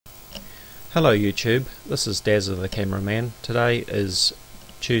Hello YouTube, this is Dazza the Cameraman. Today is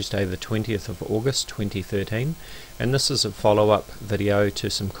Tuesday the 20th of August 2013 and this is a follow-up video to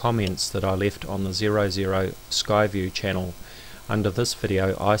some comments that I left on the 00skyview channel under this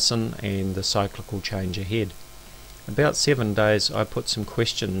video, ISON and the cyclical change ahead. About 7 days I put some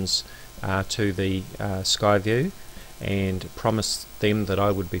questions to the Skyview and promised them that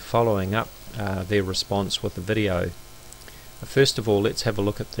I would be following up their response with a video. First of all, let's have a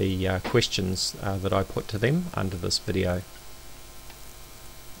look at the questions that I put to them under this video.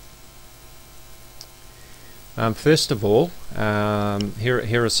 First of all,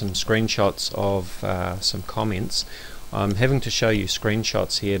 here are some screenshots of some comments. I'm having to show you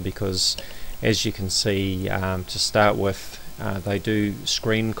screenshots here because, as you can see, to start with, they do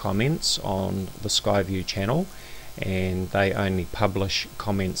screen comments on the Skyview channel and they only publish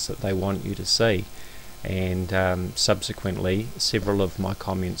comments that they want you to see. And subsequently several of my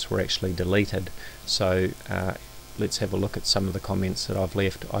comments were actually deleted, so let's have a look at some of the comments that I've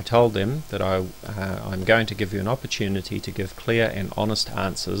left. I told them that I'm going to give you an opportunity to give clear and honest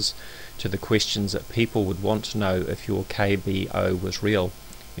answers to the questions that people would want to know if your KBO was real.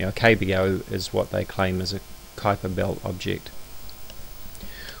 You know, KBO is what they claim is a Kuiper Belt Object.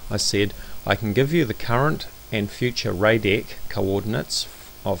 I said, I can give you the current and future radar coordinates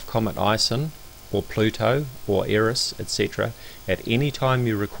of Comet ISON or Pluto or Eris, etc. at any time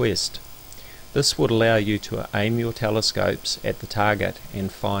you request. This would allow you to aim your telescopes at the target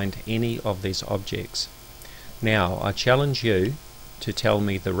and find any of these objects. Now I challenge you to tell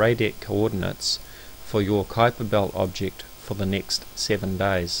me the radar coordinates for your Kuiper Belt object for the next 7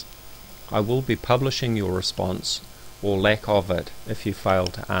 days. I will be publishing your response or lack of it if you fail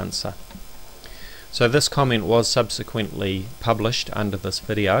to answer. So this comment was subsequently published under this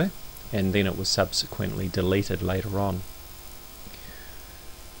video, and then it was subsequently deleted later on.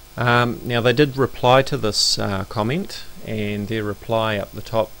 Now they did reply to this comment, and their reply up the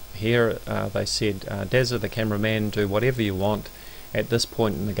top here, they said, Dazza the Cameraman, do whatever you want. At this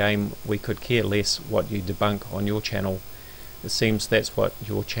point in the game we could care less what you debunk on your channel. It seems that's what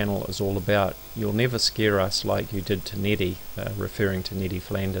your channel is all about. You'll never scare us like you did to Neddy, referring to Neddy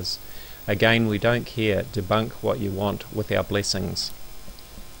Flanders. Again, we don't care, debunk what you want with our blessings.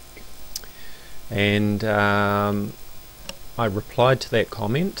 And I replied to that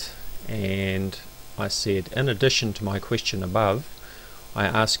comment and I said, in addition to my question above, I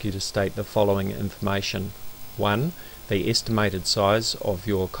ask you to state the following information. 1. The estimated size of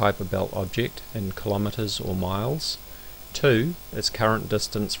your Kuiper Belt object in kilometers or miles. 2. Its current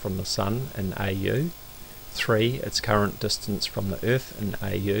distance from the Sun in AU. 3. Its current distance from the Earth in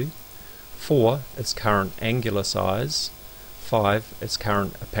AU. 4. Its current angular size. 5. Its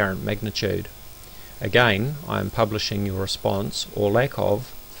current apparent magnitude. Again, I am publishing your response, or lack of,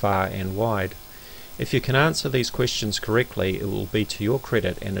 far and wide. If you can answer these questions correctly, it will be to your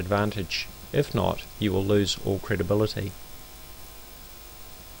credit and advantage. If not, you will lose all credibility.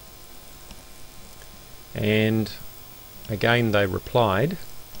 And again they replied,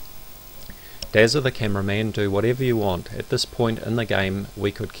 Dazza the Cameraman, do whatever you want. At this point in the game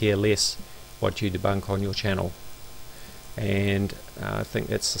we could care less what you debunk on your channel. And I think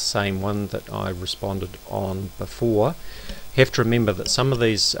that's the same one that I responded on before. You have to remember that some of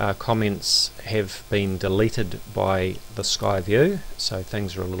these comments have been deleted by the Skyview, so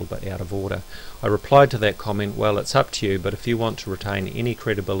things are a little bit out of order. I replied to that comment, well, it's up to you, but if you want to retain any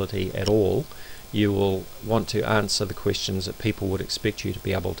credibility at all, you will want to answer the questions that people would expect you to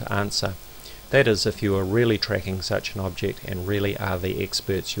be able to answer. That is, if you are really tracking such an object and really are the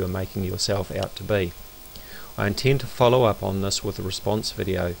experts you are making yourself out to be. I intend to follow up on this with a response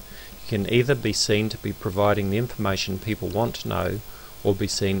video. You can either be seen to be providing the information people want to know, or be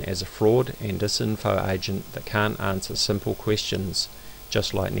seen as a fraud and disinfo agent that can't answer simple questions,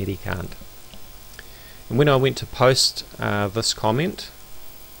 just like Neddy can't. And when I went to post this comment,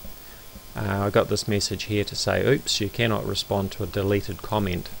 I got this message here to say, oops, you cannot respond to a deleted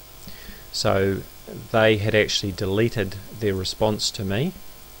comment. So they had actually deleted their response to me,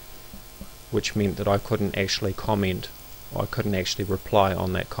 which meant that I couldn't actually comment, or I couldn't actually reply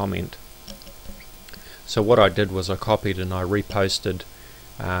on that comment. So what I did was I copied and I reposted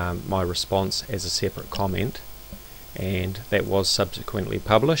my response as a separate comment, and that was subsequently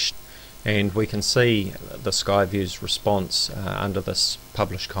published, and we can see the Skyview's response under this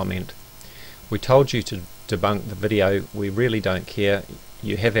published comment. We told you to debunk the video, we really don't care,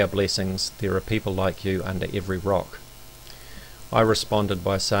 you have our blessings, there are people like you under every rock. I responded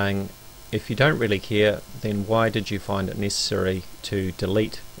by saying, if you don't really care, then why did you find it necessary to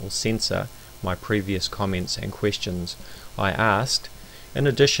delete or censor my previous comments and questions? I asked, In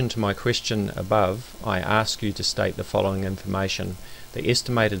addition to my question above, I ask you to state the following information: the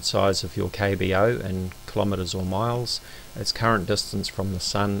estimated size of your KBO in kilometers or miles, its current distance from the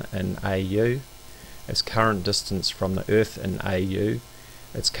Sun in AU, its current distance from the Earth in AU,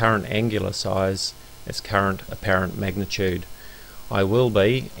 its current angular size, its current apparent magnitude. I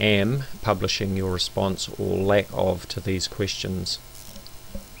am publishing your response or lack of to these questions.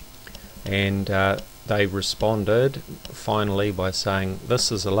 And they responded finally by saying,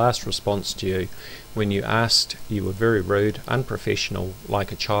 "This is the last response to you. When you asked, you were very rude, unprofessional,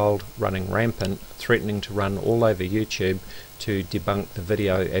 like a child running rampant, threatening to run all over YouTube to debunk the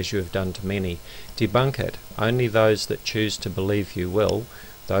video as you have done to many. Debunk it. Only those that choose to believe you will.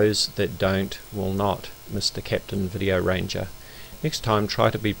 Those that don't will not, Mr. Captain Video Ranger. Next time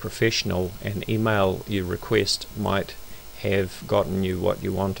try to be professional, and email you request might have gotten you what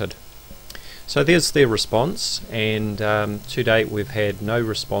you wanted." So there's their response, and to date we've had no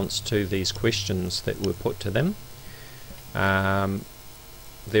response to these questions that were put to them.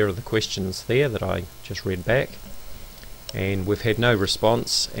 There are the questions there that I just read back, and we've had no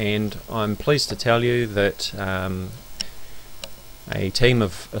response, and I'm pleased to tell you that a team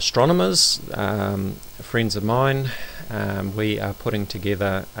of astronomers, friends of mine, we are putting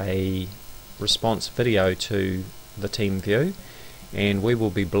together a response video to the team view, and we will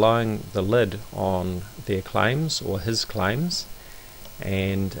be blowing the lid on their claims, or his claims,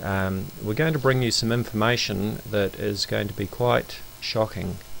 and we're going to bring you some information that is going to be quite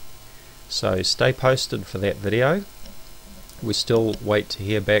shocking. So stay posted for that video. We still wait to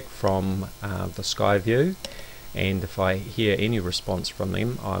hear back from the Skyview, and if I hear any response from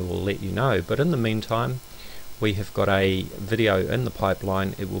them I will let you know. But in the meantime, we have got a video in the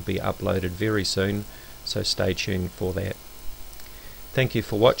pipeline. It will be uploaded very soon, so stay tuned for that. Thank you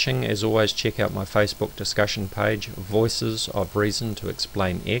for watching. As always, check out my Facebook discussion page, Voices of Reason to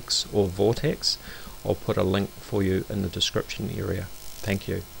Explain X or Vortex. I'll put a link for you in the description area. Thank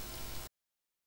you.